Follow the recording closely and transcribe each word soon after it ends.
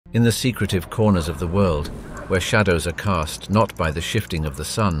In the secretive corners of the world, where shadows are cast not by the shifting of the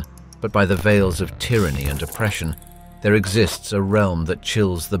sun, but by the veils of tyranny and oppression, there exists a realm that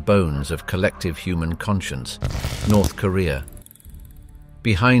chills the bones of collective human conscience, North Korea.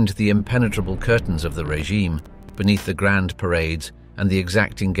 Behind the impenetrable curtains of the regime, beneath the grand parades and the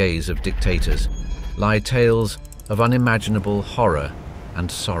exacting gaze of dictators, lie tales of unimaginable horror and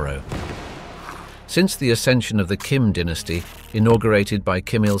sorrow. Since the ascension of the Kim dynasty, inaugurated by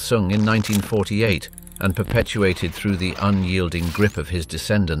Kim Il-sung in 1948 and perpetuated through the unyielding grip of his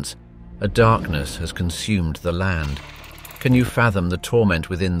descendants, a darkness has consumed the land. Can you fathom the torment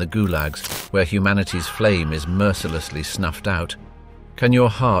within the gulags, where humanity's flame is mercilessly snuffed out? Can your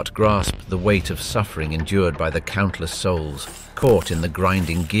heart grasp the weight of suffering endured by the countless souls caught in the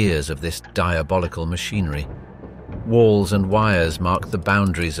grinding gears of this diabolical machinery? Walls and wires mark the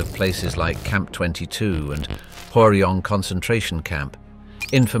boundaries of places like Camp 22 and Hoeryong Concentration Camp,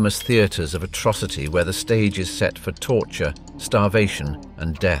 infamous theaters of atrocity where the stage is set for torture, starvation,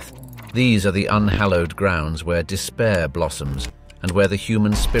 and death. These are the unhallowed grounds where despair blossoms and where the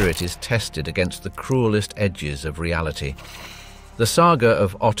human spirit is tested against the cruelest edges of reality. The saga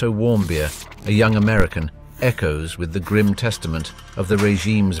of Otto Warmbier, a young American, echoes with the grim testament of the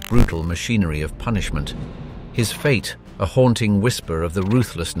regime's brutal machinery of punishment. His fate, a haunting whisper of the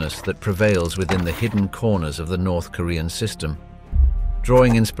ruthlessness that prevails within the hidden corners of the North Korean system.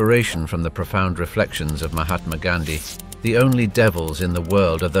 Drawing inspiration from the profound reflections of Mahatma Gandhi, the only devils in the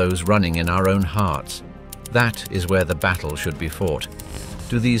world are those running in our own hearts. That is where the battle should be fought.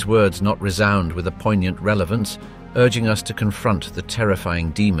 Do these words not resound with a poignant relevance, urging us to confront the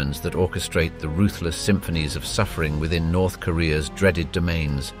terrifying demons that orchestrate the ruthless symphonies of suffering within North Korea's dreaded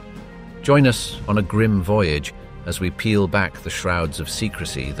domains? Join us on a grim voyage as we peel back the shrouds of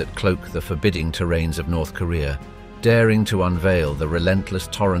secrecy that cloak the forbidding terrains of North Korea, daring to unveil the relentless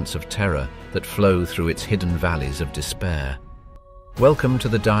torrents of terror that flow through its hidden valleys of despair. Welcome to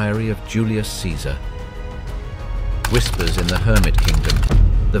the diary of Julius Caesar. Whispers in the Hermit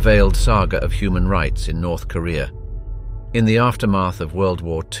Kingdom, the veiled saga of human rights in North Korea. In the aftermath of World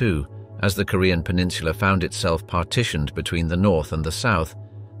War II, as the Korean peninsula found itself partitioned between the North and the South,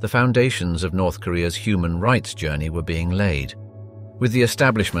 the foundations of North Korea's human rights journey were being laid. With the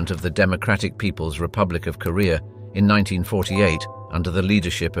establishment of the Democratic People's Republic of Korea in 1948 under the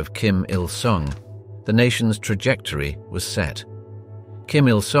leadership of Kim Il-sung, the nation's trajectory was set. Kim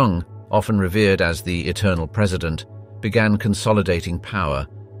Il-sung, often revered as the eternal president, began consolidating power,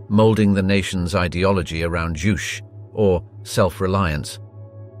 molding the nation's ideology around juche, or self-reliance.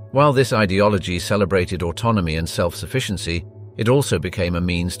 While this ideology celebrated autonomy and self-sufficiency, it also became a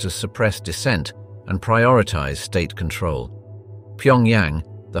means to suppress dissent and prioritize state control. Pyongyang,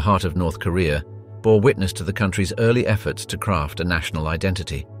 the heart of North Korea, bore witness to the country's early efforts to craft a national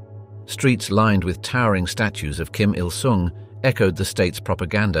identity. Streets lined with towering statues of Kim Il-sung echoed the state's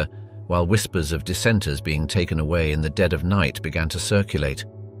propaganda, while whispers of dissenters being taken away in the dead of night began to circulate.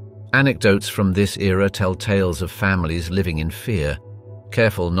 Anecdotes from this era tell tales of families living in fear,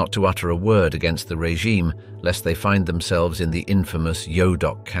 careful not to utter a word against the regime lest they find themselves in the infamous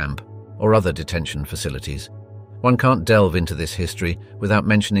Yodok camp or other detention facilities. One can't delve into this history without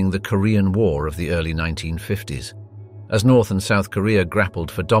mentioning the Korean War of the early 1950s. As North and South Korea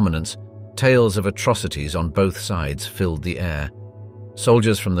grappled for dominance, tales of atrocities on both sides filled the air.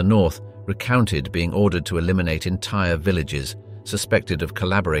 Soldiers from the North recounted being ordered to eliminate entire villages suspected of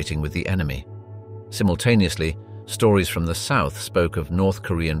collaborating with the enemy. Simultaneously, stories from the South spoke of North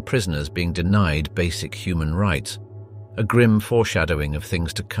Korean prisoners being denied basic human rights, a grim foreshadowing of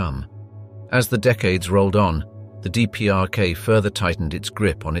things to come. As the decades rolled on, the DPRK further tightened its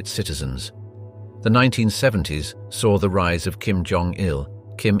grip on its citizens. The 1970s saw the rise of Kim Jong-il,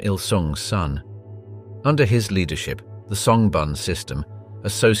 Kim Il-sung's son. Under his leadership, the Songbun system, a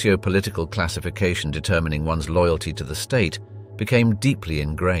socio-political classification determining one's loyalty to the state, became deeply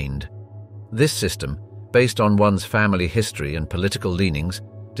ingrained. This system, based on one's family history and political leanings,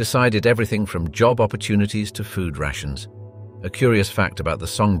 decided everything from job opportunities to food rations. A curious fact about the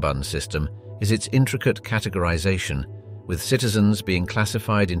Songbun system is its intricate categorization, with citizens being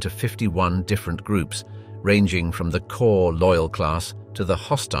classified into 51 different groups, ranging from the core loyal class to the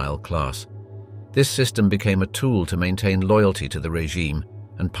hostile class. This system became a tool to maintain loyalty to the regime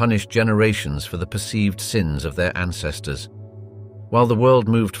and punish generations for the perceived sins of their ancestors. While the world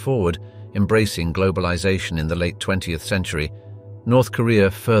moved forward, embracing globalization in the late 20th century, North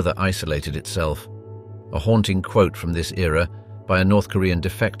Korea further isolated itself. A haunting quote from this era by a North Korean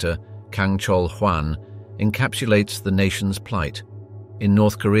defector, Kang Chol-hwan, encapsulates the nation's plight. In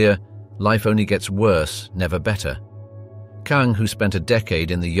North Korea, life only gets worse, never better. Kang, who spent a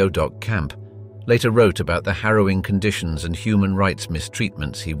decade in the Yodok camp, later wrote about the harrowing conditions and human rights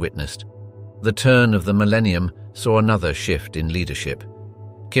mistreatments he witnessed. The turn of the millennium saw another shift in leadership.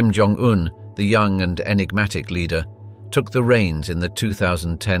 Kim Jong-un, the young and enigmatic leader, took the reins in the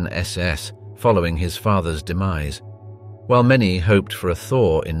 2010 SS following his father's demise. While many hoped for a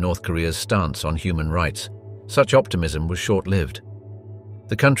thaw in North Korea's stance on human rights, such optimism was short-lived.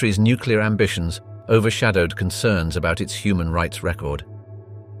 The country's nuclear ambitions overshadowed concerns about its human rights record.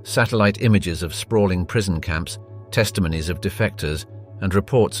 Satellite images of sprawling prison camps, testimonies of defectors, and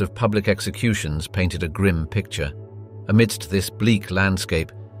reports of public executions painted a grim picture. Amidst this bleak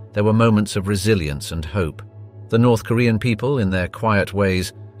landscape, there were moments of resilience and hope. The North Korean people, in their quiet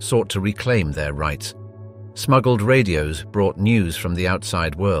ways, sought to reclaim their rights. Smuggled radios brought news from the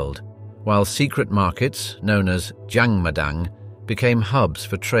outside world, while secret markets, known as jangmadang, became hubs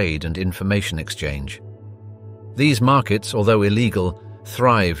for trade and information exchange. These markets, although illegal,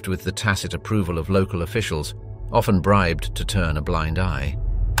 thrived with the tacit approval of local officials, often bribed to turn a blind eye.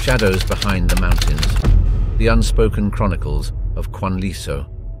 Shadows behind the mountains, the unspoken chronicles of Kwanliso.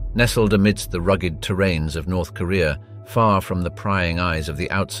 Nestled amidst the rugged terrains of North Korea, far from the prying eyes of the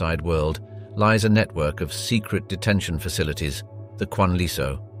outside world, lies a network of secret detention facilities, the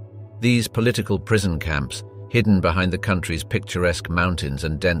Kwanliso. These political prison camps, hidden behind the country's picturesque mountains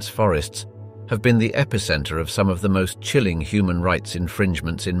and dense forests, have been the epicenter of some of the most chilling human rights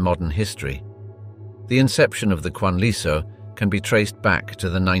infringements in modern history. The inception of the Kwanliso can be traced back to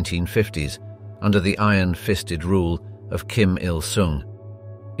the 1950s, under the iron-fisted rule of Kim Il-sung.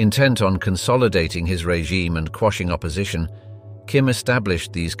 Intent on consolidating his regime and quashing opposition, Kim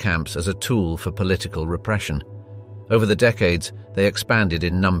established these camps as a tool for political repression. Over the decades, they expanded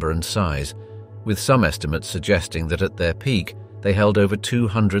in number and size, with some estimates suggesting that at their peak, they held over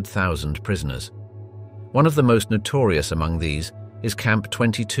 200,000 prisoners. One of the most notorious among these is Camp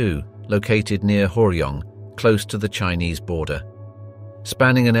 22, located near Hoeryong, close to the Chinese border.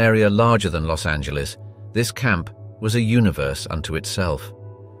 Spanning an area larger than Los Angeles, this camp was a universe unto itself.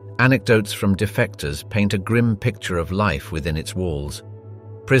 Anecdotes from defectors paint a grim picture of life within its walls.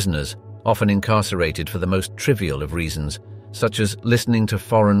 Prisoners, often incarcerated for the most trivial of reasons, such as listening to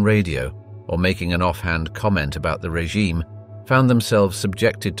foreign radio or making an offhand comment about the regime, found themselves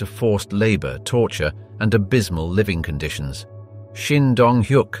subjected to forced labor, torture, and abysmal living conditions. Shin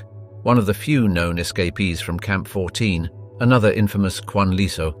Dong-hyuk, one of the few known escapees from Camp 14, another infamous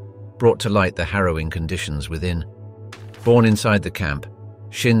Kwanliso, brought to light the harrowing conditions within. Born inside the camp,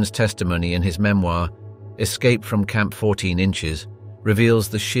 Shin's testimony in his memoir, Escape from Camp 14 Inches, reveals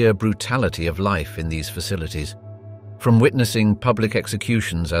the sheer brutality of life in these facilities. From witnessing public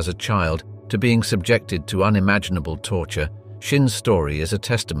executions as a child to being subjected to unimaginable torture, Shin's story is a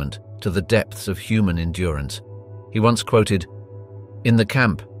testament to the depths of human endurance. He once quoted, "In the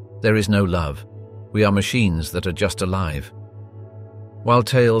camp, there is no love. We are machines that are just alive." While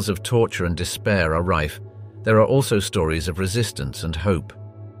tales of torture and despair are rife, there are also stories of resistance and hope.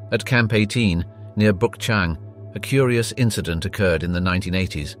 At Camp 18, near Bukchang, a curious incident occurred in the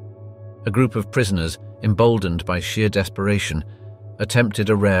 1980s. A group of prisoners, emboldened by sheer desperation, attempted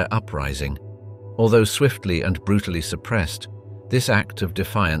a rare uprising. Although swiftly and brutally suppressed, this act of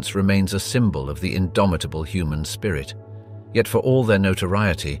defiance remains a symbol of the indomitable human spirit. Yet for all their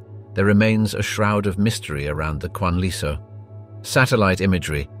notoriety, there remains a shroud of mystery around the Kwanliso. Satellite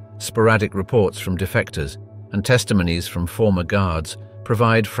imagery, sporadic reports from defectors, and testimonies from former guards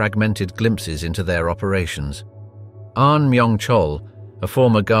provide fragmented glimpses into their operations. Ahn Myong-chol, a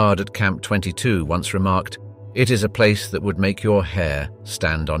former guard at Camp 22, once remarked, "It is a place that would make your hair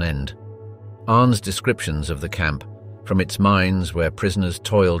stand on end." Ahn's descriptions of the camp, from its mines where prisoners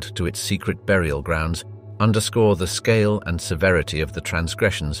toiled to its secret burial grounds, underscore the scale and severity of the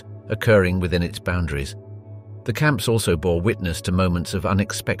transgressions occurring within its boundaries. The camps also bore witness to moments of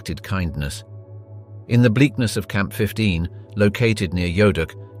unexpected kindness. In the bleakness of Camp 15, located near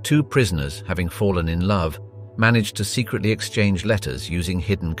Yodok, two prisoners, having fallen in love, managed to secretly exchange letters using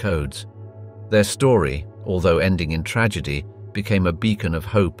hidden codes. Their story, although ending in tragedy, became a beacon of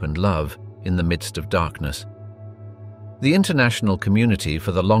hope and love in the midst of darkness. The international community,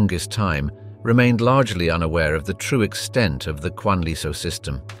 for the longest time, remained largely unaware of the true extent of the Kwanliso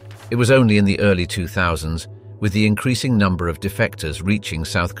system. It was only in the early 2000s, with the increasing number of defectors reaching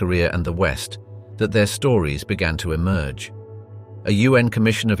South Korea and the West, that their stories began to emerge. A UN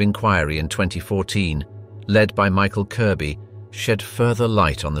Commission of Inquiry in 2014, led by Michael Kirby, shed further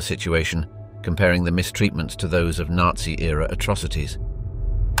light on the situation, comparing the mistreatments to those of Nazi-era atrocities.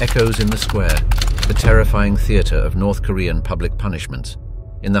 Echoes in the Square, the terrifying theater of North Korean public punishments.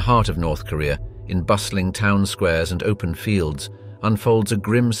 In the heart of North Korea, in bustling town squares and open fields, unfolds a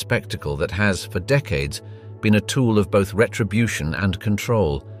grim spectacle that has, for decades, been a tool of both retribution and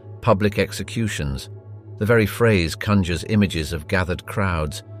control: public executions. The very phrase conjures images of gathered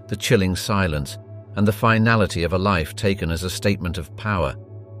crowds, the chilling silence, and the finality of a life taken as a statement of power.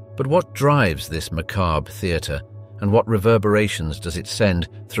 But what drives this macabre theatre, and what reverberations does it send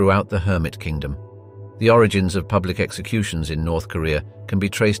throughout the Hermit Kingdom? The origins of public executions in North Korea can be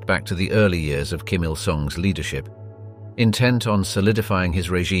traced back to the early years of Kim Il-sung's leadership. Intent on solidifying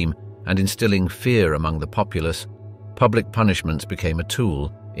his regime and instilling fear among the populace, public punishments became a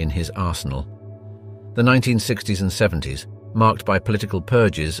tool in his arsenal. The 1960s and 70s, marked by political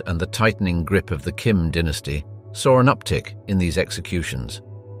purges and the tightening grip of the Kim dynasty, saw an uptick in these executions.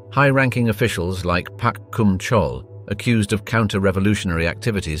 High-ranking officials like Pak Kum-chol, accused of counter-revolutionary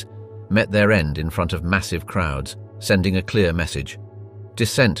activities, met their end in front of massive crowds, sending a clear message: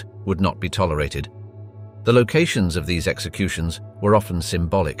 dissent would not be tolerated. The locations of these executions were often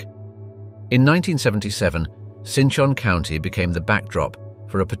symbolic. In 1977, Sinchon County became the backdrop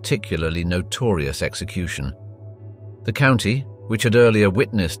for a particularly notorious execution. The county, which had earlier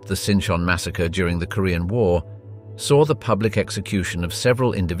witnessed the Sinchon massacre during the Korean War, saw the public execution of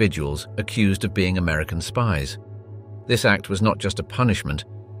several individuals accused of being American spies. This act was not just a punishment,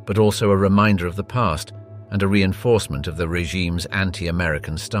 but also a reminder of the past and a reinforcement of the regime's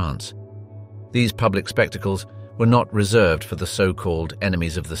anti-American stance. These public spectacles were not reserved for the so-called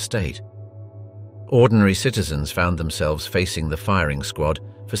enemies of the state. Ordinary citizens found themselves facing the firing squad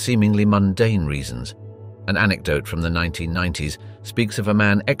for seemingly mundane reasons. An anecdote from the 1990s speaks of a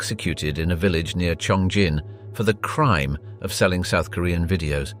man executed in a village near Cheongjin for the crime of selling South Korean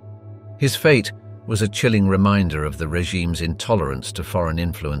videos. His fate was a chilling reminder of the regime's intolerance to foreign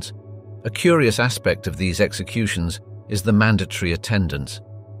influence. A curious aspect of these executions is the mandatory attendance.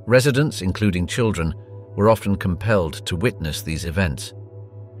 Residents, including children, were often compelled to witness these events.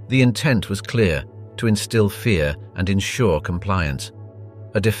 The intent was clear: to instill fear and ensure compliance.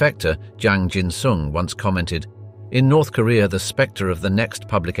 A defector, Jang Jin-sung, once commented, "In North Korea, the spectre of the next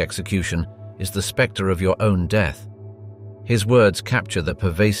public execution is the spectre of your own death." His words capture the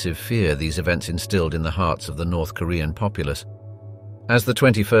pervasive fear these events instilled in the hearts of the North Korean populace. As the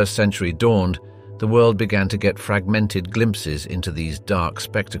 21st century dawned, the world began to get fragmented glimpses into these dark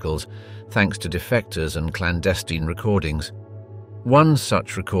spectacles, thanks to defectors and clandestine recordings. One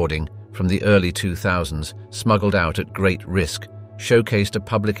such recording, from the early 2000s, smuggled out at great risk, showcased a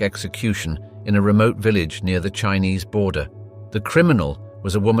public execution in a remote village near the Chinese border. The criminal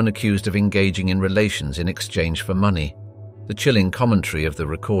was a woman accused of engaging in relations in exchange for money. The chilling commentary of the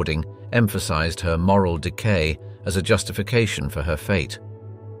recording emphasized her moral decay as a justification for her fate.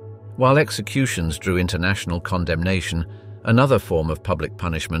 While executions drew international condemnation, another form of public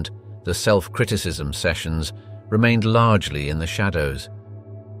punishment, the self-criticism sessions, remained largely in the shadows.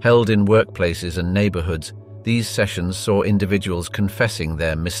 Held in workplaces and neighborhoods, these sessions saw individuals confessing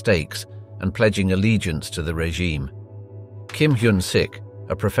their mistakes and pledging allegiance to the regime. Kim Hyun-sik,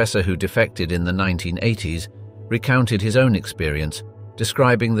 a professor who defected in the 1980s, recounted his own experience,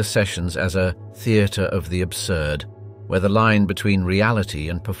 describing the sessions as a theater of the absurd, where the line between reality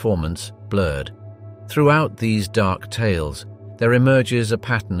and performance blurred. Throughout these dark tales, there emerges a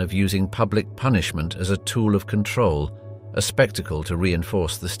pattern of using public punishment as a tool of control, a spectacle to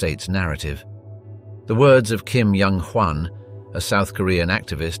reinforce the state's narrative. The words of Kim Young-hwan, a South Korean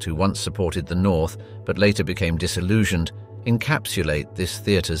activist who once supported the North but later became disillusioned, encapsulate this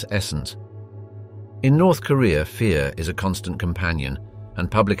theater's essence. In North Korea, fear is a constant companion,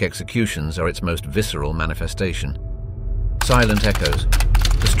 and public executions are its most visceral manifestation. Silent echoes,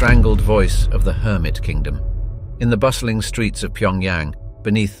 the strangled voice of the Hermit Kingdom. In the bustling streets of Pyongyang,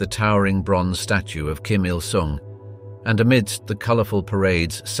 beneath the towering bronze statue of Kim Il-sung, and amidst the colorful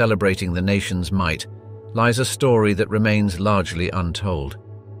parades celebrating the nation's might, lies a story that remains largely untold.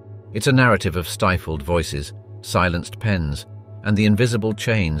 It's a narrative of stifled voices, silenced pens, and the invisible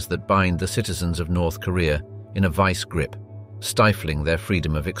chains that bind the citizens of North Korea in a vice grip, stifling their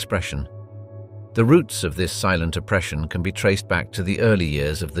freedom of expression. The roots of this silent oppression can be traced back to the early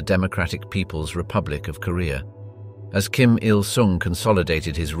years of the Democratic People's Republic of Korea. As Kim Il-sung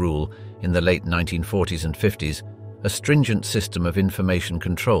consolidated his rule in the late 1940s and 50s, a stringent system of information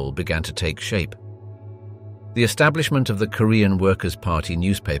control began to take shape. The establishment of the Korean Workers' Party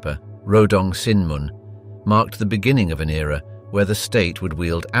newspaper, Rodong Sinmun, marked the beginning of an era where the state would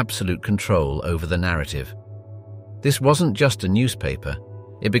wield absolute control over the narrative. This wasn't just a newspaper,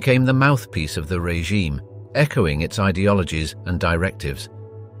 it became the mouthpiece of the regime, echoing its ideologies and directives.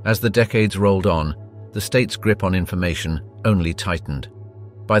 As the decades rolled on, the state's grip on information only tightened.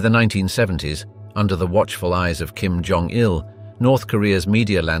 By the 1970s, Under the watchful eyes of Kim Jong-il, North Korea's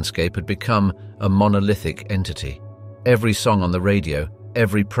media landscape had become a monolithic entity. Every song on the radio,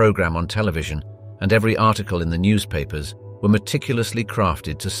 every program on television, and every article in the newspapers were meticulously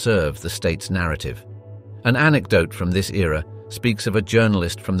crafted to serve the state's narrative. An anecdote from this era speaks of a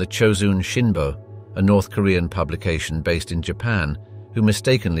journalist from the Chosun Shinbo, a North Korean publication based in Japan, who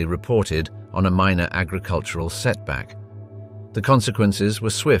mistakenly reported on a minor agricultural setback. The consequences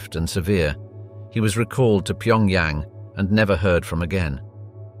were swift and severe. He was recalled to Pyongyang and never heard from again.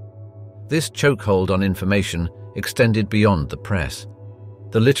 This chokehold on information extended beyond the press.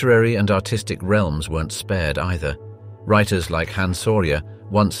 The literary and artistic realms weren't spared either. Writers like Han Soria,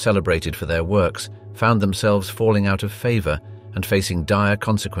 once celebrated for their works, found themselves falling out of favor and facing dire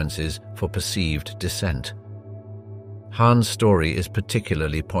consequences for perceived dissent. Han's story is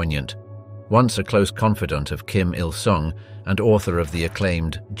particularly poignant. Once a close confidant of Kim Il-sung and author of the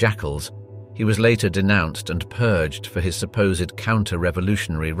acclaimed Jackals, he was later denounced and purged for his supposed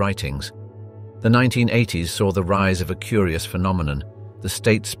counter-revolutionary writings. The 1980s saw the rise of a curious phenomenon, the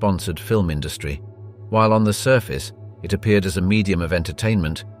state-sponsored film industry. While on the surface it appeared as a medium of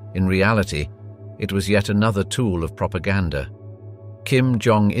entertainment, in reality it was yet another tool of propaganda. Kim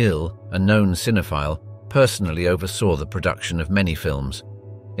Jong-il, a known cinephile, personally oversaw the production of many films.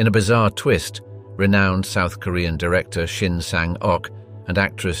 In a bizarre twist, renowned South Korean director Shin Sang-ok and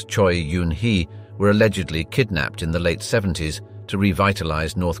actress Choi Yoon-hee were allegedly kidnapped in the late 70s to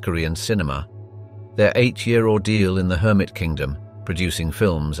revitalize North Korean cinema. Their 8-year ordeal in the Hermit Kingdom, producing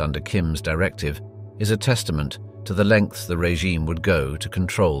films under Kim's directive, is a testament to the lengths the regime would go to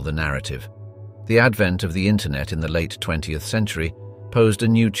control the narrative. The advent of the internet in the late 20th century posed a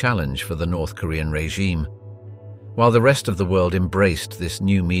new challenge for the North Korean regime. While the rest of the world embraced this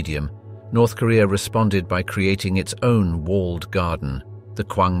new medium, North Korea responded by creating its own walled garden, the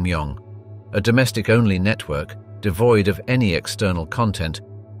Kwangmyong, a domestic-only network devoid of any external content.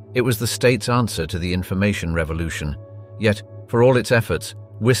 It was the state's answer to the information revolution. Yet, for all its efforts,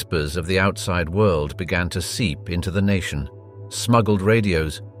 whispers of the outside world began to seep into the nation. Smuggled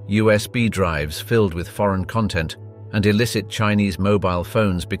radios, USB drives filled with foreign content, and illicit Chinese mobile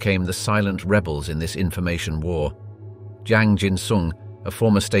phones became the silent rebels in this information war. Jang Jin-sung, a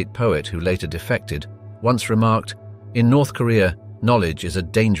former state poet who later defected, once remarked, "In North Korea, knowledge is a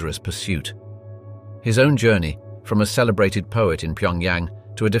dangerous pursuit." His own journey, from a celebrated poet in Pyongyang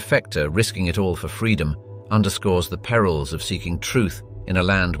to a defector risking it all for freedom, underscores the perils of seeking truth in a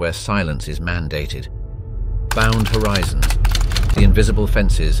land where silence is mandated. Bound horizons, the invisible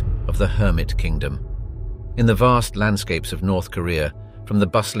fences of the Hermit Kingdom. In the vast landscapes of North Korea, from the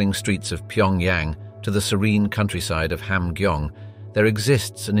bustling streets of Pyongyang to the serene countryside of Hamgyong, there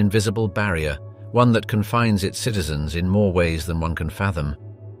exists an invisible barrier, one that confines its citizens in more ways than one can fathom.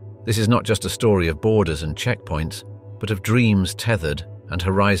 This is not just a story of borders and checkpoints, but of dreams tethered and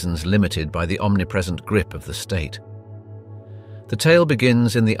horizons limited by the omnipresent grip of the state. The tale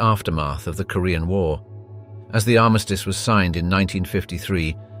begins in the aftermath of the Korean War. As the armistice was signed in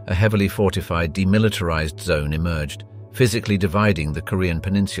 1953, a heavily fortified demilitarized zone emerged, physically dividing the Korean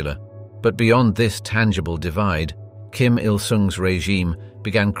peninsula. But beyond this tangible divide, Kim Il-sung's regime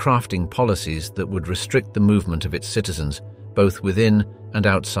began crafting policies that would restrict the movement of its citizens, both within and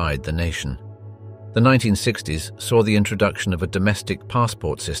outside the nation. The 1960s saw the introduction of a domestic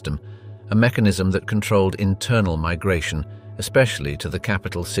passport system, a mechanism that controlled internal migration, especially to the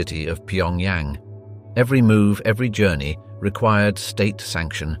capital city of Pyongyang. Every move, every journey required state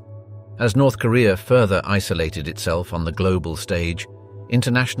sanction. As North Korea further isolated itself on the global stage,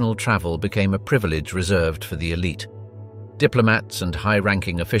 international travel became a privilege reserved for the elite. Diplomats and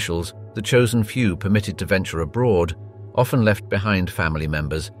high-ranking officials, the chosen few permitted to venture abroad, often left behind family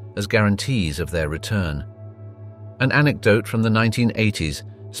members as guarantees of their return. An anecdote from the 1980s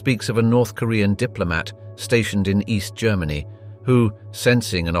speaks of a North Korean diplomat stationed in East Germany who,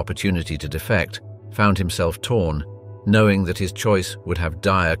 sensing an opportunity to defect, found himself torn, knowing that his choice would have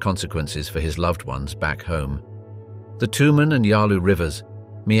dire consequences for his loved ones back home. The Tumen and Yalu rivers,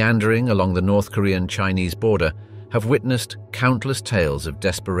 meandering along the North Korean-Chinese border, have witnessed countless tales of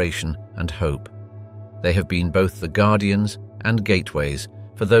desperation and hope. They have been both the guardians and gateways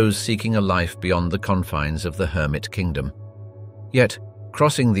for those seeking a life beyond the confines of the Hermit Kingdom. Yet,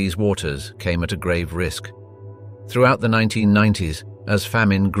 crossing these waters came at a grave risk. Throughout the 1990s, as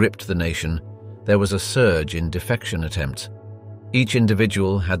famine gripped the nation, there was a surge in defection attempts. Each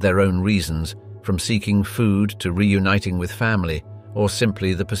individual had their own reasons, from seeking food to reuniting with family, or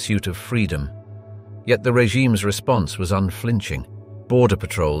simply the pursuit of freedom. Yet the regime's response was unflinching. Border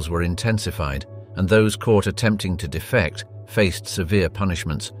patrols were intensified, and those caught attempting to defect faced severe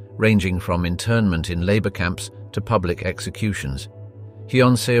punishments, ranging from internment in labor camps to public executions.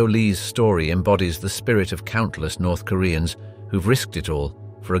 Hyun Lee's story embodies the spirit of countless North Koreans who've risked it all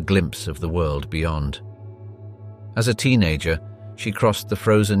for a glimpse of the world beyond. As a teenager, she crossed the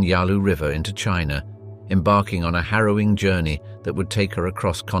frozen Yalu River into China, embarking on a harrowing journey that would take her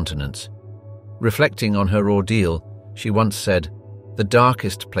across continents. Reflecting on her ordeal, she once said, "The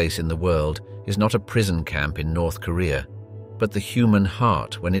darkest place in the world is not a prison camp in North Korea, but the human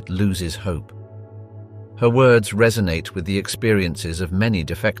heart when it loses hope." Her words resonate with the experiences of many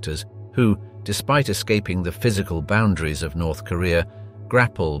defectors who, despite escaping the physical boundaries of North Korea,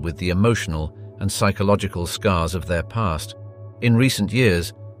 grapple with the emotional and psychological scars of their past. In recent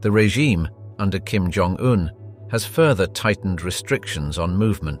years, the regime, under Kim Jong-un, has further tightened restrictions on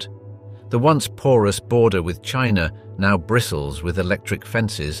movement. The once porous border with China now bristles with electric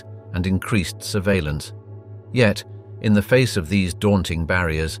fences and increased surveillance. Yet, in the face of these daunting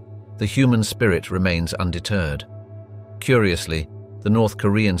barriers, the human spirit remains undeterred. Curiously, the North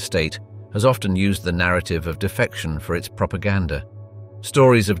Korean state has often used the narrative of defection for its propaganda.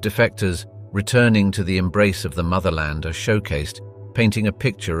 Stories of defectors returning to the embrace of the motherland are showcased, painting a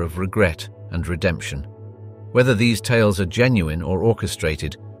picture of regret and redemption. Whether these tales are genuine or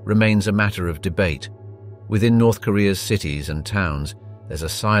orchestrated remains a matter of debate. Within North Korea's cities and towns, there's a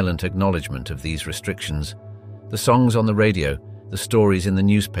silent acknowledgement of these restrictions. The songs on the radio, the stories in the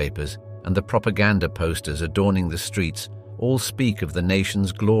newspapers, and the propaganda posters adorning the streets all speak of the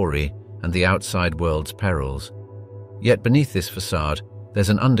nation's glory and the outside world's perils. Yet beneath this facade, there's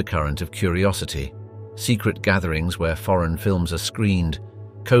an undercurrent of curiosity. Secret gatherings where foreign films are screened,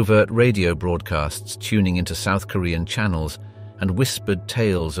 covert radio broadcasts tuning into South Korean channels, and whispered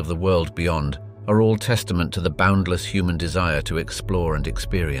tales of the world beyond are all testament to the boundless human desire to explore and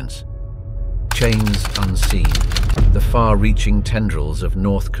experience. Chains unseen, the far-reaching tendrils of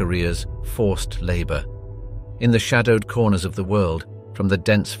North Korea's forced labor. In the shadowed corners of the world, from the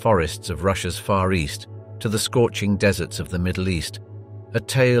dense forests of Russia's Far East to the scorching deserts of the Middle East, a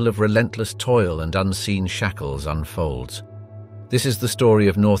tale of relentless toil and unseen shackles unfolds. This is the story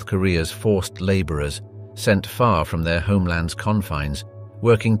of North Korea's forced laborers, sent far from their homeland's confines,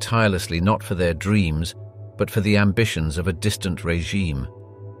 working tirelessly not for their dreams, but for the ambitions of a distant regime.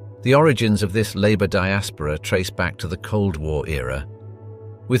 The origins of this labor diaspora trace back to the Cold War era.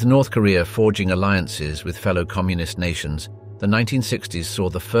 With North Korea forging alliances with fellow communist nations, the 1960s saw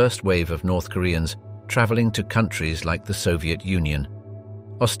the first wave of North Koreans traveling to countries like the Soviet Union.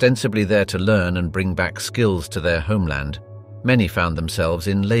 Ostensibly there to learn and bring back skills to their homeland, many found themselves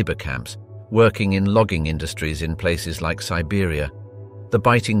in labor camps, working in logging industries in places like Siberia. The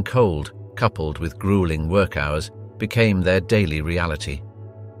biting cold, coupled with grueling work hours, became their daily reality.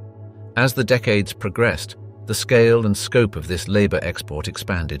 As the decades progressed, the scale and scope of this labor export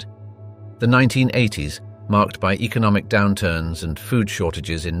expanded. The 1980s, marked by economic downturns and food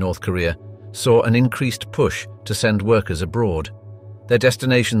shortages in North Korea, saw an increased push to send workers abroad. Their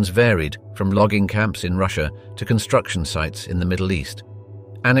destinations varied from logging camps in Russia to construction sites in the Middle East.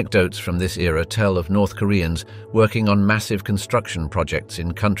 Anecdotes from this era tell of North Koreans working on massive construction projects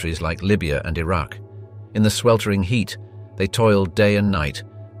in countries like Libya and Iraq. In the sweltering heat, they toiled day and night,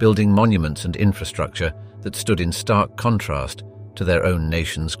 building monuments and infrastructure that stood in stark contrast to their own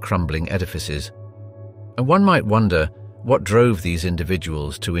nation's crumbling edifices. And one might wonder what drove these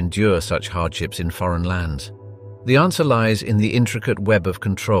individuals to endure such hardships in foreign lands. The answer lies in the intricate web of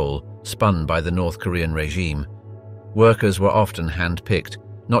control spun by the North Korean regime. Workers were often hand-picked,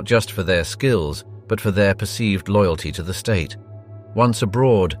 not just for their skills, but for their perceived loyalty to the state. Once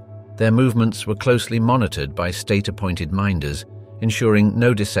abroad, their movements were closely monitored by state-appointed minders, ensuring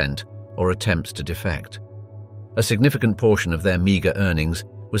no dissent or attempts to defect. A significant portion of their meager earnings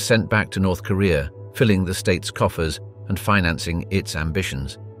was sent back to North Korea, filling the state's coffers and financing its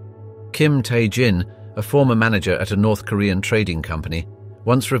ambitions. Kim Tae-jin, a former manager at a North Korean trading company,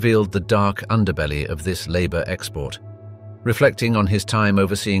 once revealed the dark underbelly of this labor export. Reflecting on his time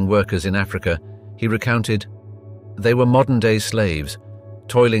overseeing workers in Africa, he recounted, "They were modern-day slaves,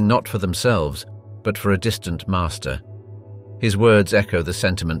 toiling not for themselves, but for a distant master." His words echo the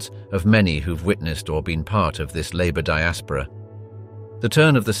sentiments of many who've witnessed or been part of this labor diaspora. The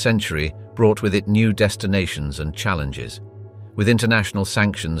turn of the century brought with it new destinations and challenges. With international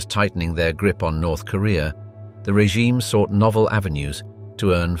sanctions tightening their grip on North Korea, the regime sought novel avenues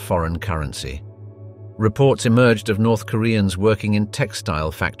to earn foreign currency. Reports emerged of North Koreans working in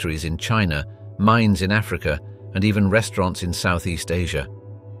textile factories in China, mines in Africa, and even restaurants in Southeast Asia.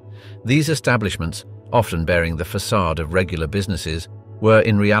 These establishments, often bearing the facade of regular businesses, were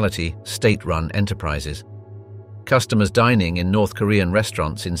in reality state-run enterprises. Customers dining in North Korean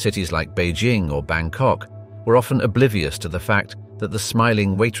restaurants in cities like Beijing or Bangkok were often oblivious to the fact that the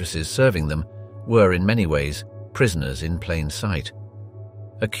smiling waitresses serving them were, in many ways, prisoners in plain sight.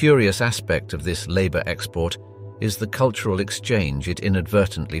 A curious aspect of this labor export is the cultural exchange it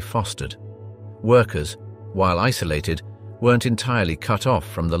inadvertently fostered. Workers, while isolated, weren't entirely cut off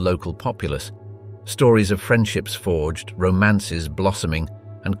from the local populace. Stories of friendships forged, romances blossoming,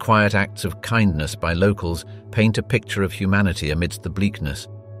 and quiet acts of kindness by locals paint a picture of humanity amidst the bleakness.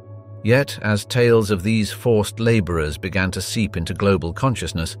 Yet, as tales of these forced laborers began to seep into global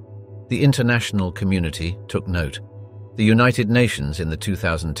consciousness, the international community took note. The United Nations in the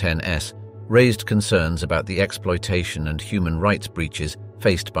 2010s raised concerns about the exploitation and human rights breaches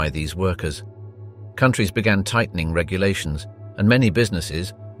faced by these workers. Countries began tightening regulations, and many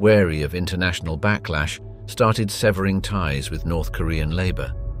businesses, wary of international backlash, started severing ties with North Korean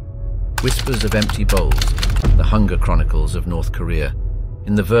labor. Whispers of Empty Bowls, the hunger chronicles of North Korea.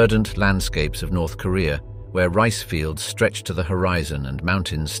 In the verdant landscapes of North Korea, where rice fields stretch to the horizon and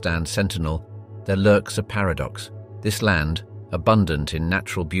mountains stand sentinel, there lurks a paradox. This land, abundant in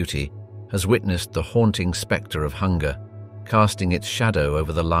natural beauty, has witnessed the haunting specter of hunger, casting its shadow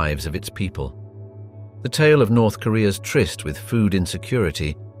over the lives of its people. The tale of North Korea's tryst with food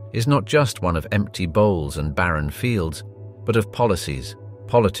insecurity is not just one of empty bowls and barren fields, but of policies,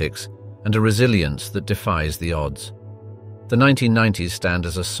 politics, and a resilience that defies the odds. The 1990s stand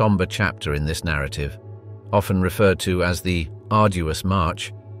as a somber chapter in this narrative. Often referred to as the arduous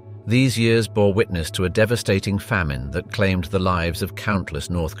march, these years bore witness to a devastating famine that claimed the lives of countless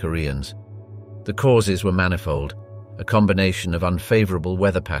North Koreans. The causes were manifold, a combination of unfavorable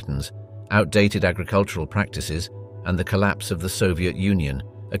weather patterns, outdated agricultural practices, and the collapse of the Soviet Union,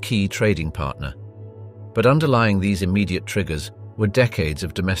 a key trading partner. But underlying these immediate triggers were decades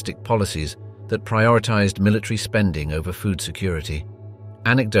of domestic policies that prioritized military spending over food security.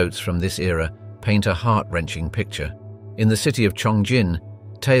 Anecdotes from this era paint a heart-wrenching picture. In the city of Chongjin,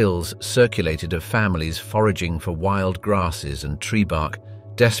 tales circulated of families foraging for wild grasses and tree bark,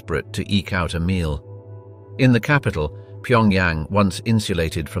 desperate to eke out a meal. In the capital, Pyongyang, once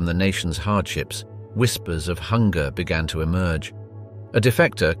insulated from the nation's hardships, whispers of hunger began to emerge. A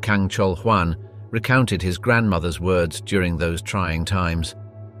defector, Kang Chol-hwan, recounted his grandmother's words during those trying times.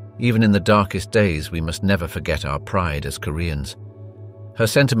 Even in the darkest days, we must never forget our pride as Koreans. Her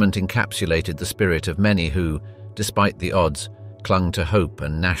sentiment encapsulated the spirit of many who, despite the odds, clung to hope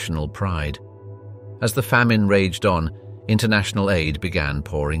and national pride. As the famine raged on, international aid began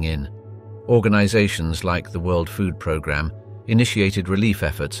pouring in. Organizations like the World Food Programme initiated relief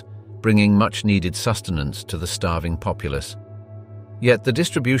efforts, bringing much-needed sustenance to the starving populace. Yet the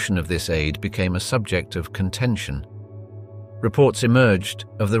distribution of this aid became a subject of contention. Reports emerged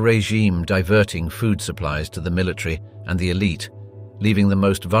of the regime diverting food supplies to the military and the elite, leaving the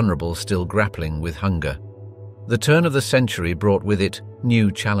most vulnerable still grappling with hunger. The turn of the century brought with it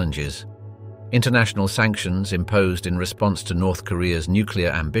new challenges. International sanctions imposed in response to North Korea's nuclear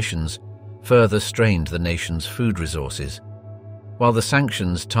ambitions further strained the nation's food resources. While the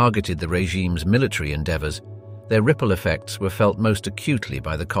sanctions targeted the regime's military endeavors, their ripple effects were felt most acutely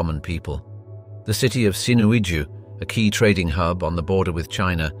by the common people. The city of Sinuiju, a key trading hub on the border with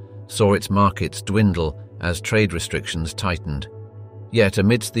China, saw its markets dwindle as trade restrictions tightened. Yet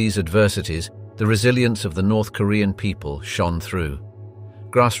amidst these adversities, the resilience of the North Korean people shone through.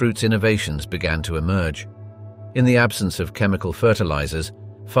 Grassroots innovations began to emerge. In the absence of chemical fertilizers,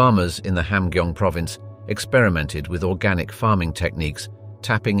 farmers in the Hamgyong province experimented with organic farming techniques,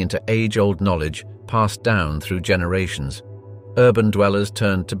 tapping into age-old knowledge passed down through generations. Urban dwellers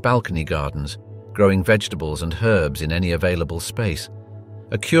turned to balcony gardens, growing vegetables and herbs in any available space.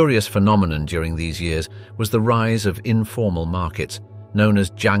 A curious phenomenon during these years was the rise of informal markets, known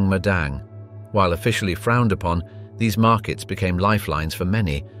as jangmadang. While officially frowned upon, these markets became lifelines for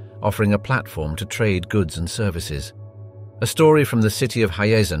many, offering a platform to trade goods and services. A story from the city of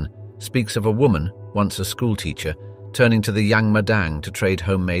Haesan speaks of a woman, once a schoolteacher, turning to the Yangmadang to trade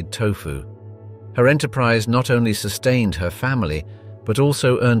homemade tofu. Her enterprise not only sustained her family, but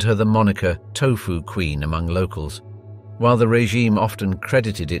also earned her the moniker Tofu Queen among locals. While the regime often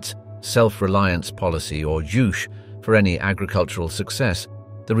credited its self-reliance policy or yush for any agricultural success,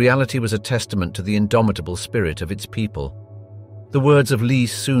 the reality was a testament to the indomitable spirit of its people. The words of Lee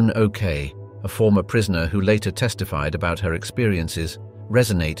Soon-ok, a former prisoner who later testified about her experiences,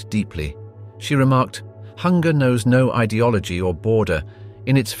 resonate deeply. She remarked, "Hunger knows no ideology or border.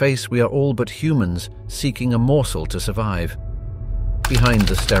 In its face, we are all but humans seeking a morsel to survive." Behind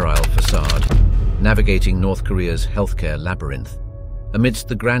the sterile facade, navigating North Korea's healthcare labyrinth. Amidst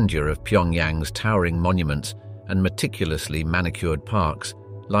the grandeur of Pyongyang's towering monuments and meticulously manicured parks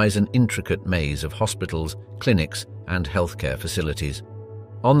lies an intricate maze of hospitals, clinics, and healthcare facilities.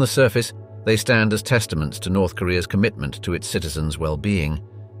 On the surface, they stand as testaments to North Korea's commitment to its citizens' well-being,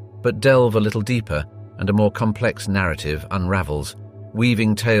 but delve a little deeper and a more complex narrative unravels,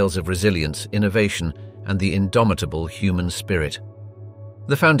 weaving tales of resilience, innovation, and the indomitable human spirit.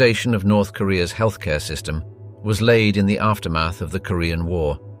 The foundation of North Korea's healthcare system was laid in the aftermath of the Korean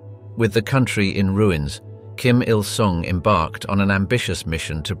War. With the country in ruins, Kim Il-sung embarked on an ambitious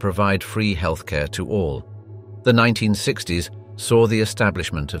mission to provide free healthcare to all. The 1960s saw the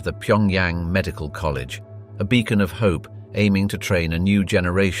establishment of the Pyongyang Medical College, a beacon of hope aiming to train a new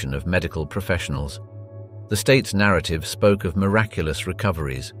generation of medical professionals. The state's narrative spoke of miraculous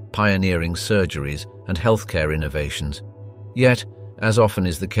recoveries, pioneering surgeries, and healthcare innovations. Yet, as often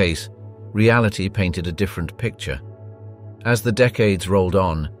is the case, reality painted a different picture. As the decades rolled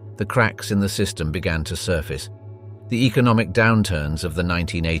on, the cracks in the system began to surface. The economic downturns of the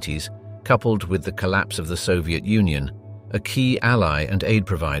 1980s, coupled with the collapse of the Soviet Union, a key ally and aid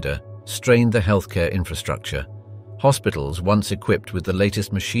provider, strained the healthcare infrastructure. Hospitals, once equipped with the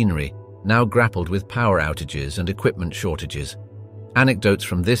latest machinery, now grappled with power outages and equipment shortages. Anecdotes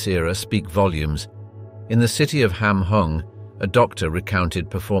from this era speak volumes. In the city of Hamhung, a doctor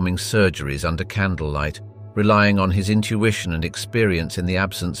recounted performing surgeries under candlelight, relying on his intuition and experience in the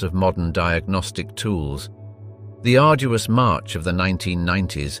absence of modern diagnostic tools. The arduous march of the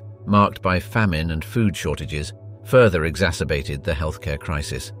 1990s, marked by famine and food shortages, further exacerbated the healthcare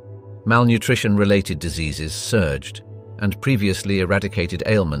crisis. Malnutrition-related diseases surged, and previously eradicated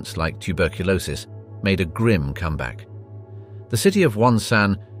ailments like tuberculosis made a grim comeback. The city of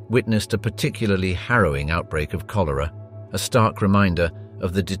Wonsan witnessed a particularly harrowing outbreak of cholera, a stark reminder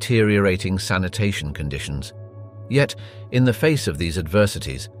of the deteriorating sanitation conditions. Yet, in the face of these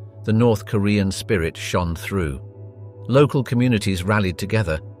adversities, the North Korean spirit shone through. Local communities rallied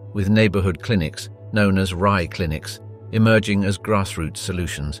together, with neighborhood clinics, known as Rai clinics, emerging as grassroots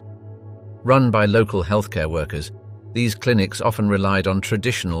solutions. Run by local healthcare workers, these clinics often relied on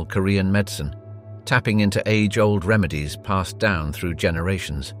traditional Korean medicine, tapping into age-old remedies passed down through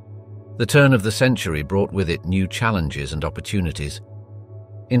generations. The turn of the century brought with it new challenges and opportunities.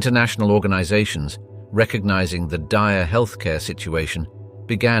 International organizations, recognizing the dire healthcare situation,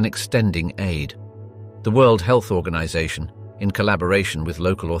 began extending aid. The World Health Organization, in collaboration with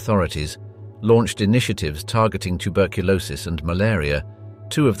local authorities, launched initiatives targeting tuberculosis and malaria,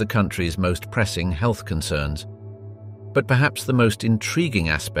 two of the country's most pressing health concerns. But perhaps the most intriguing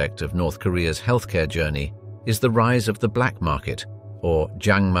aspect of North Korea's healthcare journey is the rise of the black market, or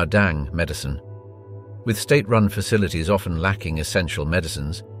jangmadang medicine. With state-run facilities often lacking essential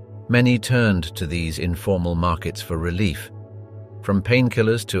medicines, many turned to these informal markets for relief. From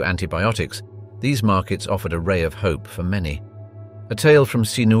painkillers to antibiotics, these markets offered a ray of hope for many. A tale from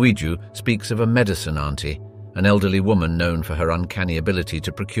Sinuiju speaks of a medicine auntie, an elderly woman known for her uncanny ability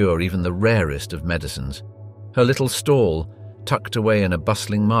to procure even the rarest of medicines. Her little stall, tucked away in a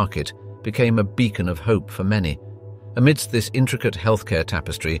bustling market, became a beacon of hope for many. Amidst this intricate healthcare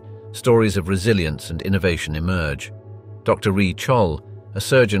tapestry, stories of resilience and innovation emerge. Dr. Ri Chol, a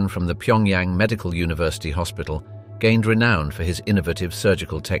surgeon from the Pyongyang Medical University Hospital, gained renown for his innovative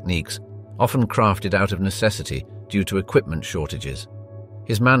surgical techniques, often crafted out of necessity due to equipment shortages.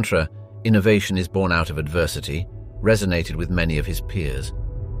 His mantra, "Innovation is born out of adversity," resonated with many of his peers.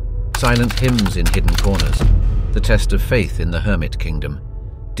 Silent hymns in hidden corners, the test of faith in the hermit kingdom.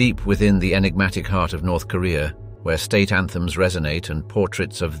 Deep within the enigmatic heart of North Korea, where state anthems resonate and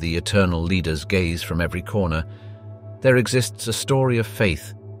portraits of the eternal leaders gaze from every corner, there exists a story of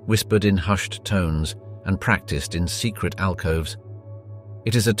faith, whispered in hushed tones and practiced in secret alcoves.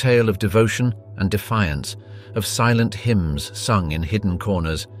 It is a tale of devotion and defiance, of silent hymns sung in hidden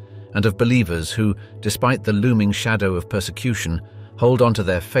corners, and of believers who, despite the looming shadow of persecution, hold on to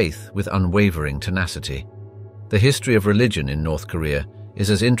their faith with unwavering tenacity. The history of religion in North Korea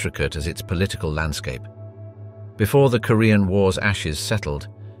is as intricate as its political landscape. Before the Korean War's ashes settled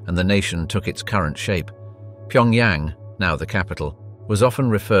and the nation took its current shape, Pyongyang, now the capital, was often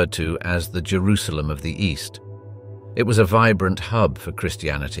referred to as the Jerusalem of the East. It was a vibrant hub for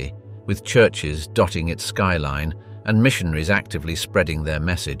Christianity, with churches dotting its skyline and missionaries actively spreading their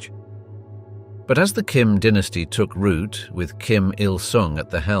message. But as the Kim dynasty took root, with Kim Il-sung at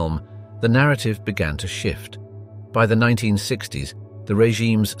the helm, the narrative began to shift. By the 1960s, the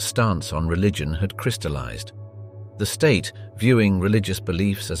regime's stance on religion had crystallized. The state, viewing religious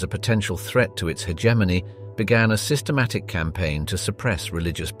beliefs as a potential threat to its hegemony, began a systematic campaign to suppress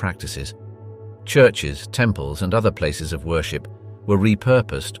religious practices. Churches, temples, and other places of worship were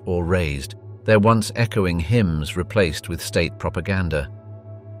repurposed or razed, their once echoing hymns replaced with state propaganda.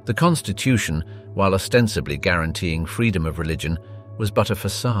 The Constitution, while ostensibly guaranteeing freedom of religion, was but a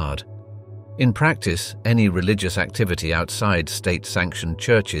facade. In practice, any religious activity outside state-sanctioned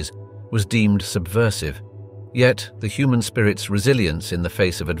churches was deemed subversive. Yet, the human spirit's resilience in the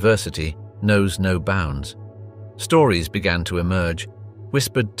face of adversity knows no bounds. Stories began to emerge,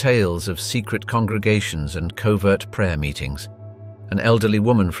 whispered tales of secret congregations and covert prayer meetings. An elderly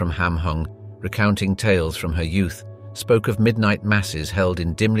woman from Hamhung, recounting tales from her youth, spoke of midnight masses held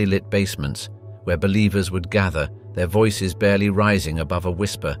in dimly lit basements where believers would gather, their voices barely rising above a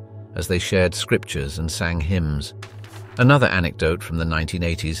whisper as they shared scriptures and sang hymns. Another anecdote from the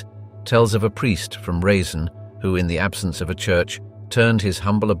 1980s tells of a priest from Raisin who, in the absence of a church, turned his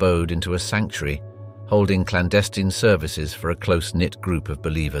humble abode into a sanctuary, holding clandestine services for a close-knit group of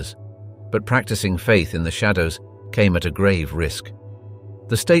believers. But practicing faith in the shadows came at a grave risk.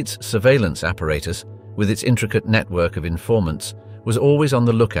 The state's surveillance apparatus, with its intricate network of informants, was always on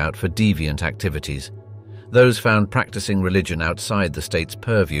the lookout for deviant activities. Those found practicing religion outside the state's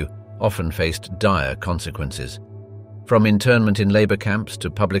purview often faced dire consequences. From internment in labor camps to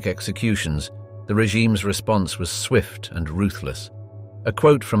public executions, the regime's response was swift and ruthless. A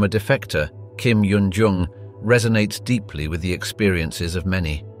quote from a defector, Kim Yun-jung, resonates deeply with the experiences of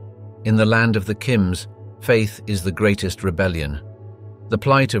many. In the land of the Kims, faith is the greatest rebellion. The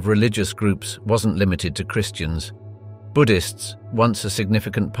plight of religious groups wasn't limited to Christians. Buddhists, once a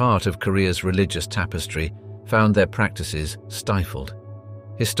significant part of Korea's religious tapestry, found their practices stifled.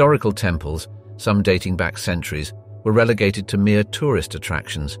 Historical temples, some dating back centuries, were relegated to mere tourist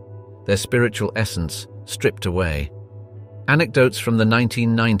attractions, their spiritual essence stripped away. Anecdotes from the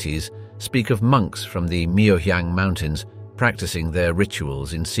 1990s speak of monks from the Myeohyang Mountains practicing their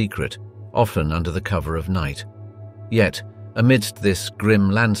rituals in secret, often under the cover of night. Yet, amidst this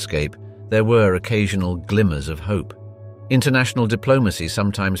grim landscape, there were occasional glimmers of hope. International diplomacy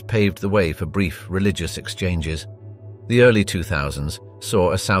sometimes paved the way for brief religious exchanges. The early 2000s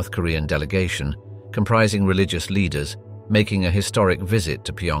saw a South Korean delegation, comprising religious leaders, making a historic visit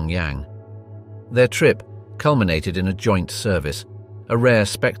to Pyongyang. Their trip culminated in a joint service, a rare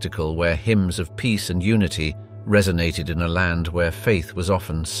spectacle where hymns of peace and unity resonated in a land where faith was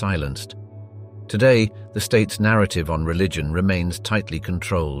often silenced. Today, the state's narrative on religion remains tightly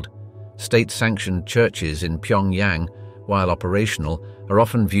controlled. State-sanctioned churches in Pyongyang, while operational, are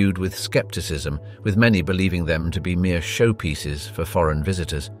often viewed with skepticism, with many believing them to be mere showpieces for foreign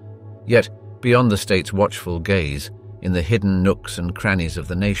visitors. Yet, beyond the state's watchful gaze, in the hidden nooks and crannies of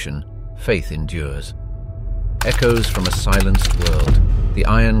the nation, faith endures. Echoes from a silenced world, the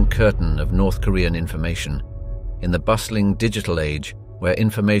iron curtain of North Korean information. In the bustling digital age, where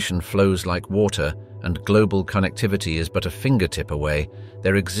information flows like water and global connectivity is but a fingertip away,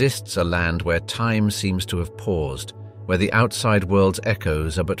 there exists a land where time seems to have paused, where the outside world's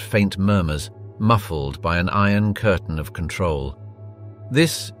echoes are but faint murmurs, muffled by an iron curtain of control.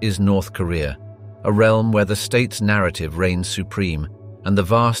 This is North Korea, a realm where the state's narrative reigns supreme, and the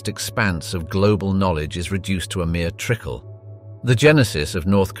vast expanse of global knowledge is reduced to a mere trickle. The genesis of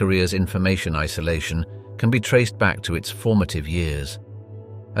North Korea's information isolation can be traced back to its formative years.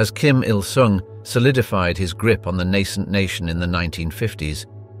 As Kim Il-sung solidified his grip on the nascent nation in the 1950s,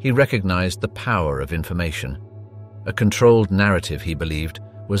 he recognized the power of information. A controlled narrative, he believed,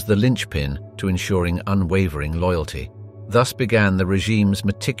 was the linchpin to ensuring unwavering loyalty. Thus began the regime's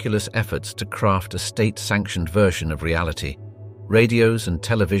meticulous efforts to craft a state-sanctioned version of reality. Radios and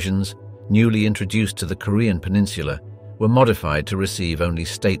televisions, newly introduced to the Korean peninsula, were modified to receive only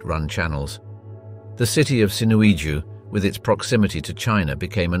state-run channels. The city of Sinuiju, with its proximity to China,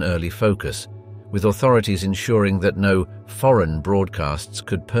 became an early focus, with authorities ensuring that no foreign broadcasts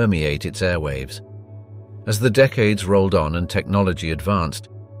could permeate its airwaves. As the decades rolled on and technology advanced,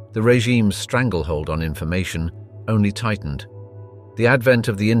 the regime's stranglehold on information only tightened. The advent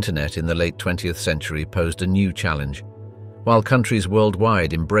of the internet in the late 20th century posed a new challenge. While countries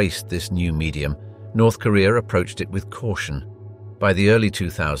worldwide embraced this new medium, North Korea approached it with caution. By the early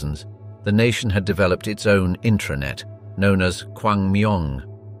 2000s, the nation had developed its own intranet, known as Kwangmyong.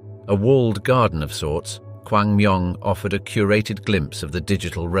 A walled garden of sorts, Kwangmyong offered a curated glimpse of the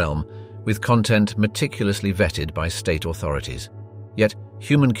digital realm, with content meticulously vetted by state authorities. Yet,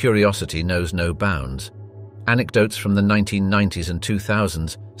 human curiosity knows no bounds. Anecdotes from the 1990s and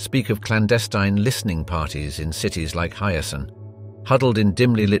 2000s speak of clandestine listening parties in cities like Hyesan. Huddled in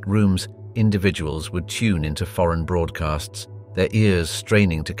dimly lit rooms, individuals would tune into foreign broadcasts, their ears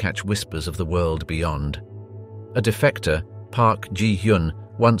straining to catch whispers of the world beyond. A defector, Park Ji-hyun,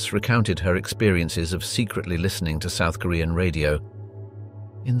 once recounted her experiences of secretly listening to South Korean radio.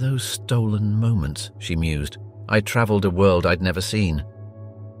 "In those stolen moments," she mused, "I traveled a world I'd never seen."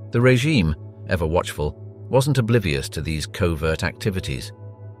 The regime, ever watchful, wasn't oblivious to these covert activities.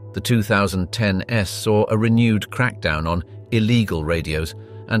 The 2010s saw a renewed crackdown on illegal radios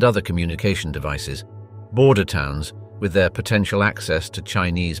and other communication devices. Border towns, with their potential access to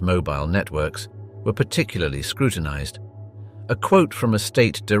Chinese mobile networks, were particularly scrutinized. A quote from a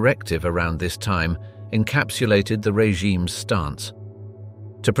state directive around this time encapsulated the regime's stance.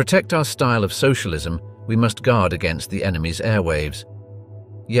 "To protect our style of socialism, we must guard against the enemy's airwaves."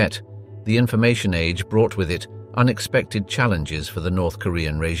 Yet, the information age brought with it unexpected challenges for the North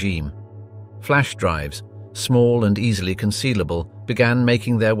Korean regime. Flash drives, small and easily concealable, began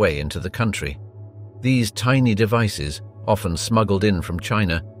making their way into the country. These tiny devices, often smuggled in from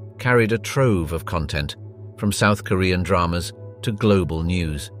China, carried a trove of content, from South Korean dramas to global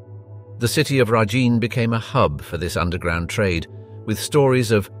news. The city of Rajin became a hub for this underground trade, with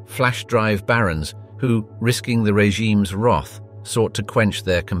stories of flash drive barons who, risking the regime's wrath, sought to quench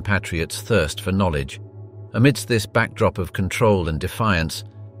their compatriots' thirst for knowledge. Amidst this backdrop of control and defiance,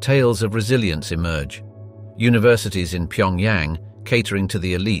 tales of resilience emerge. Universities in Pyongyang, catering to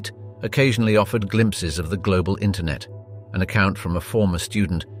the elite, occasionally offered glimpses of the global internet. An account from a former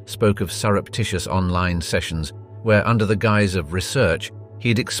student spoke of surreptitious online sessions where, under the guise of research,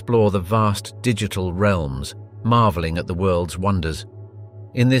 he'd explore the vast digital realms, marveling at the world's wonders.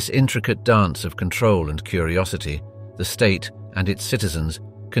 In this intricate dance of control and curiosity, the state and its citizens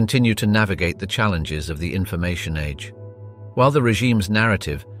continue to navigate the challenges of the information age. While the regime's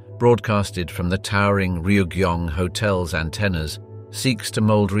narrative, broadcasted from the towering Hoeryong Hotel's antennas, seeks to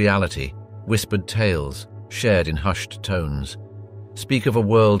mold reality, whispered tales, shared in hushed tones, speak of a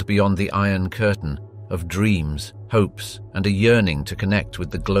world beyond the Iron Curtain, of dreams, hopes, and a yearning to connect with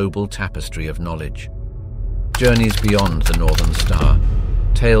the global tapestry of knowledge. Journeys beyond the Northern Star,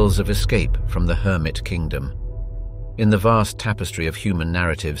 tales of escape from the hermit kingdom. In the vast tapestry of human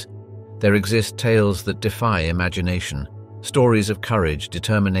narratives, there exist tales that defy imagination, stories of courage,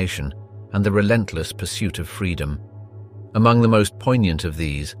 determination, and the relentless pursuit of freedom. Among the most poignant of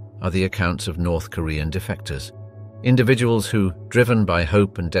these are the accounts of North Korean defectors, individuals who, driven by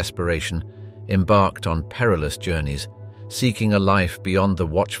hope and desperation, embarked on perilous journeys, seeking a life beyond the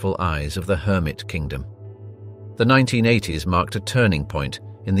watchful eyes of the hermit kingdom. The 1980s marked a turning point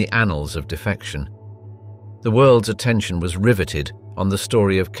in the annals of defection. The world's attention was riveted on the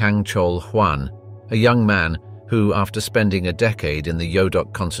story of Kang Chol-hwan, a young man who, after spending a decade in the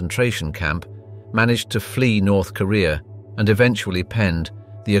Hoeryong Concentration Camp, managed to flee North Korea and eventually penned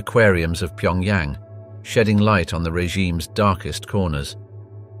The Aquariums of Pyongyang, shedding light on the regime's darkest corners.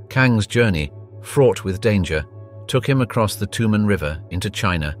 Kang's journey, fraught with danger, took him across the Tumen River into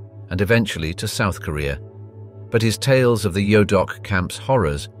China and eventually to South Korea. But his tales of the Hoeryong camp's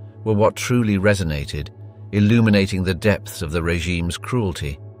horrors were what truly resonated, illuminating the depths of the regime's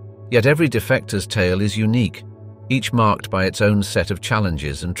cruelty. Yet every defector's tale is unique, each marked by its own set of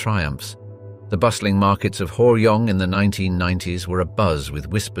challenges and triumphs. The bustling markets of Hoeryong in the 1990s were abuzz with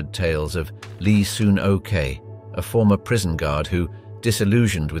whispered tales of Lee Soon-ok, a former prison guard who,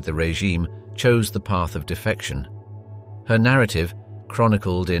 disillusioned with the regime, chose the path of defection. Her narrative,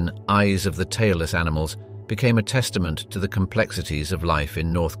 chronicled in Eyes of the Tailless Animals, became a testament to the complexities of life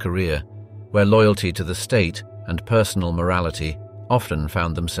in North Korea, where loyalty to the state and personal morality often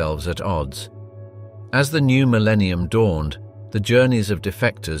found themselves at odds. As the new millennium dawned, the journeys of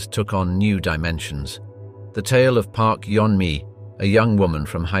defectors took on new dimensions. The tale of Park Yeon-mi, a young woman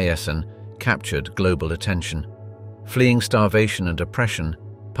from Hyesan, captured global attention. Fleeing starvation and oppression,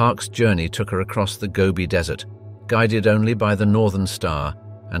 Park's journey took her across the Gobi Desert, guided only by the Northern Star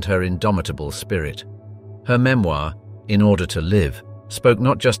and her indomitable spirit. Her memoir, In Order to Live, spoke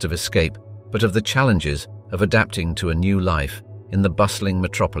not just of escape, but of the challenges of adapting to a new life in the bustling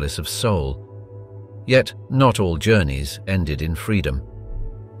metropolis of Seoul. Yet not all journeys ended in freedom.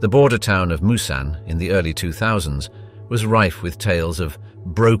 The border town of Musan in the early 2000s was rife with tales of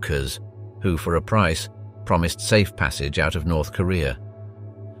brokers who, for a price, promised safe passage out of North Korea.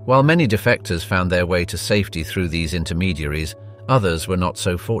 While many defectors found their way to safety through these intermediaries, others were not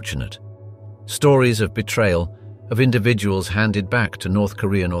so fortunate. Stories of betrayal, of individuals handed back to North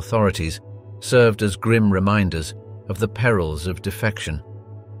Korean authorities, served as grim reminders of the perils of defection.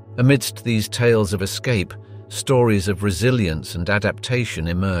 Amidst these tales of escape, stories of resilience and adaptation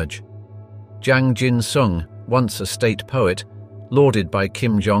emerge. Jang Jin-sung, once a state poet, lauded by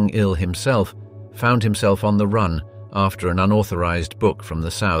Kim Jong-il himself, found himself on the run after an unauthorized book from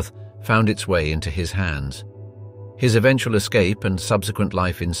the South found its way into his hands. His eventual escape and subsequent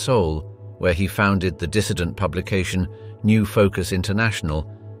life in Seoul, where he founded the dissident publication New Focus International,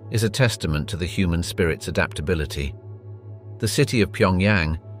 is a testament to the human spirit's adaptability. The city of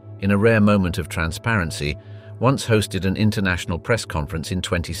Pyongyang, in a rare moment of transparency, once hosted an international press conference in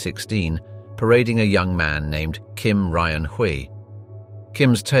 2016, parading a young man named Kim Ryan-hui.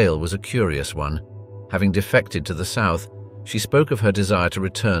 Kim's tale was a curious one. Having defected to the south, she spoke of her desire to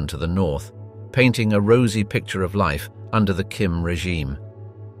return to the north, painting a rosy picture of life under the Kim regime.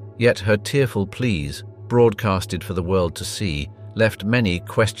 Yet her tearful pleas, broadcasted for the world to see, left many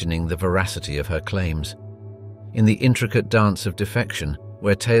questioning the veracity of her claims. In the intricate dance of defection,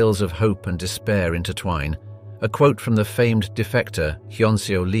 where tales of hope and despair intertwine, a quote from the famed defector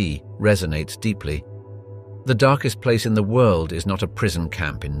Hyunseo Lee resonates deeply. "The darkest place in the world is not a prison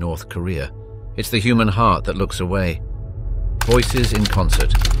camp in North Korea. It's the human heart that looks away." Voices in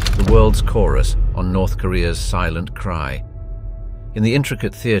concert, the world's chorus on North Korea's silent cry. In the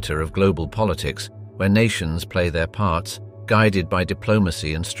intricate theater of global politics, where nations play their parts, guided by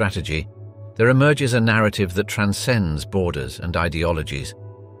diplomacy and strategy, there emerges a narrative that transcends borders and ideologies.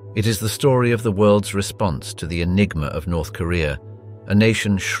 It is the story of the world's response to the enigma of North Korea, a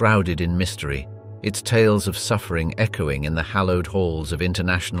nation shrouded in mystery, its tales of suffering echoing in the hallowed halls of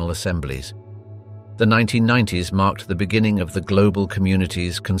international assemblies. The 1990s marked the beginning of the global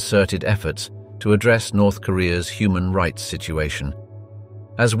community's concerted efforts to address North Korea's human rights situation.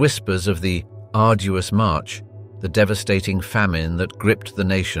 As whispers of the arduous march, the devastating famine that gripped the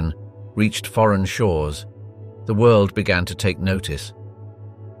nation, reached foreign shores, the world began to take notice.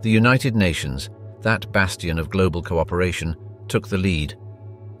 The United Nations, that bastion of global cooperation, took the lead.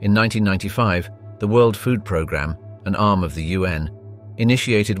 In 1995, the World Food Programme, an arm of the UN,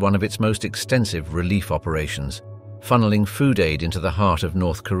 initiated one of its most extensive relief operations, funneling food aid into the heart of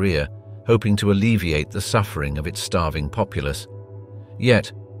North Korea, hoping to alleviate the suffering of its starving populace.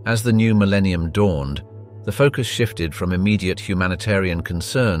 Yet, as the new millennium dawned, the focus shifted from immediate humanitarian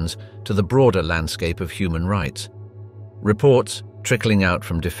concerns to the broader landscape of human rights. Reports, trickling out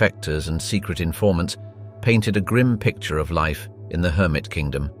from defectors and secret informants, painted a grim picture of life in the Hermit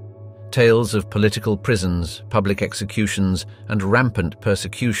Kingdom. Tales of political prisons, public executions, and rampant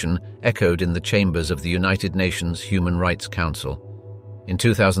persecution echoed in the chambers of the United Nations Human Rights Council. In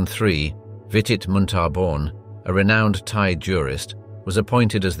 2003, Vitit Muntarborn, a renowned Thai jurist, was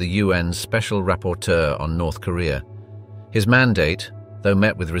appointed as the UN's Special Rapporteur on North Korea. His mandate, though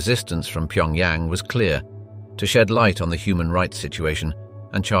met with resistance from Pyongyang, was clear: to shed light on the human rights situation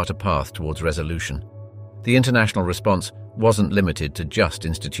and chart a path towards resolution. The international response wasn't limited to just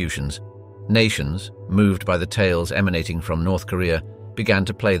institutions. Nations, moved by the tales emanating from North Korea, began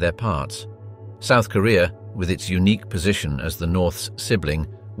to play their parts. South Korea, with its unique position as the North's sibling,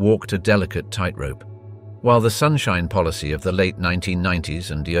 walked a delicate tightrope. While the sunshine policy of the late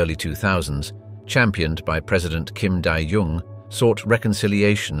 1990s and the early 2000s, championed by President Kim Dae-jung, sought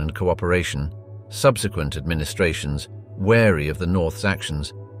reconciliation and cooperation, subsequent administrations, wary of the North's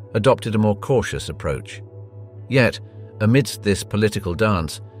actions, adopted a more cautious approach. Yet, amidst this political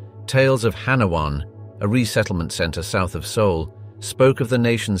dance, tales of Hanawan, a resettlement center south of Seoul, spoke of the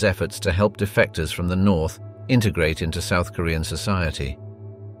nation's efforts to help defectors from the North integrate into South Korean society.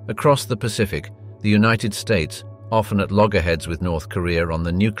 Across the Pacific, the United States, often at loggerheads with North Korea on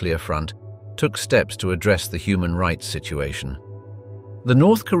the nuclear front, took steps to address the human rights situation. The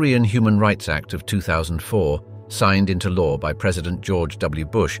North Korean Human Rights Act of 2004, signed into law by President George W.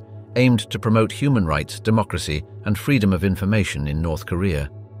 Bush, aimed to promote human rights, democracy, and freedom of information in North Korea.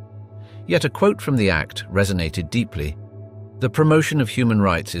 Yet a quote from the act resonated deeply. "The promotion of human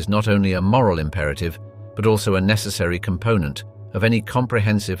rights is not only a moral imperative, but also a necessary component of any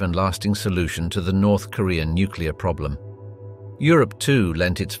comprehensive and lasting solution to the North Korean nuclear problem." Europe, too,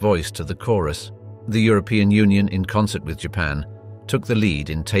 lent its voice to the chorus. The European Union, in concert with Japan, took the lead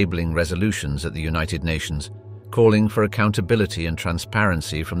in tabling resolutions at the United Nations, calling for accountability and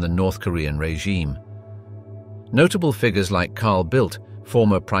transparency from the North Korean regime. Notable figures like Carl Bildt,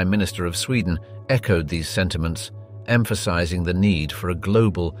 former Prime Minister of Sweden, echoed these sentiments, emphasizing the need for a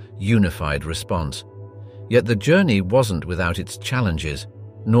global, unified response. Yet the journey wasn't without its challenges.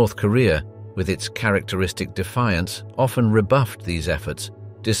 North Korea, with its characteristic defiance, often rebuffed these efforts,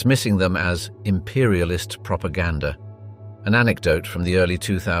 dismissing them as imperialist propaganda. An anecdote from the early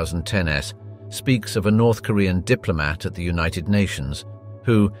 2010s speaks of a North Korean diplomat at the United Nations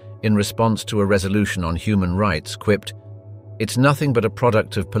who, in response to a resolution on human rights, quipped, "It's nothing but a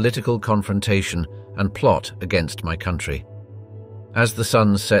product of political confrontation and plot against my country." As the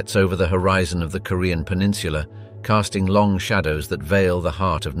sun sets over the horizon of the Korean peninsula, casting long shadows that veil the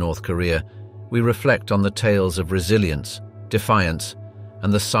heart of North Korea, we reflect on the tales of resilience, defiance,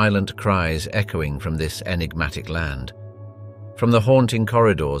 and the silent cries echoing from this enigmatic land. From the haunting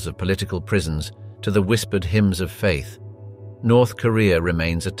corridors of political prisons to the whispered hymns of faith, North Korea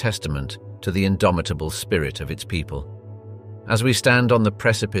remains a testament to the indomitable spirit of its people. As we stand on the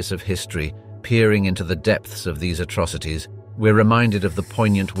precipice of history, peering into the depths of these atrocities, we're reminded of the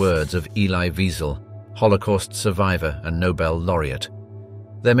poignant words of Elie Wiesel, Holocaust survivor and Nobel laureate.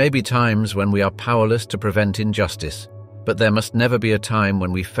 There may be times when we are powerless to prevent injustice, but there must never be a time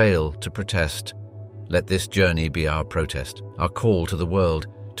when we fail to protest. Let this journey be our protest, our call to the world,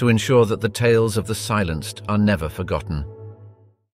 to ensure that the tales of the silenced are never forgotten.